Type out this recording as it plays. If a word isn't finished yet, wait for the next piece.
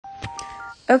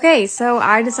Okay, so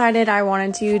I decided I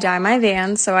wanted to dye my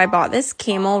Vans, so I bought this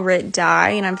camel Rit dye,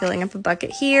 and I'm filling up a bucket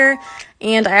here,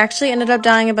 and I actually ended up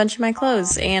dyeing a bunch of my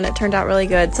clothes, and it turned out really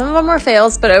good. Some of them were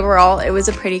fails, but overall, it was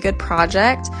a pretty good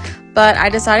project. But I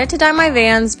decided to dye my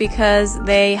Vans because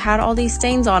they had all these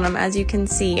stains on them, as you can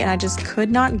see, and I just could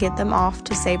not get them off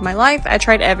to save my life. I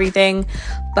tried everything,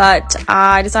 but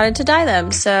I decided to dye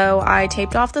them. So I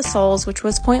taped off the soles, which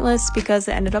was pointless because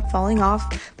it ended up falling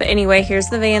off. But anyway, here's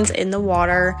the Vans in the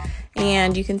water,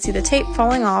 and you can see the tape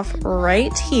falling off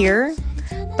right here.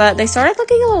 But they started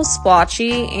looking a little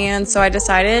splotchy, and so I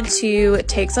decided to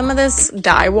take some of this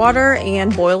dye water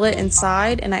and boil it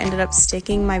inside, and I ended up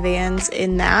sticking my Vans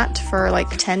in that for like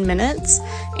 10 minutes,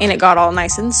 and it got all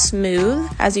nice and smooth.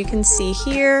 As you can see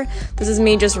here, this is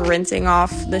me just rinsing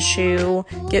off the shoe,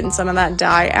 getting some of that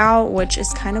dye out, which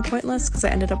is kind of pointless because I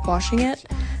ended up washing it.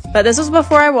 But this was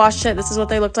before I washed it. This is what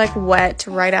they looked like wet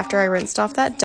right after I rinsed off that dye.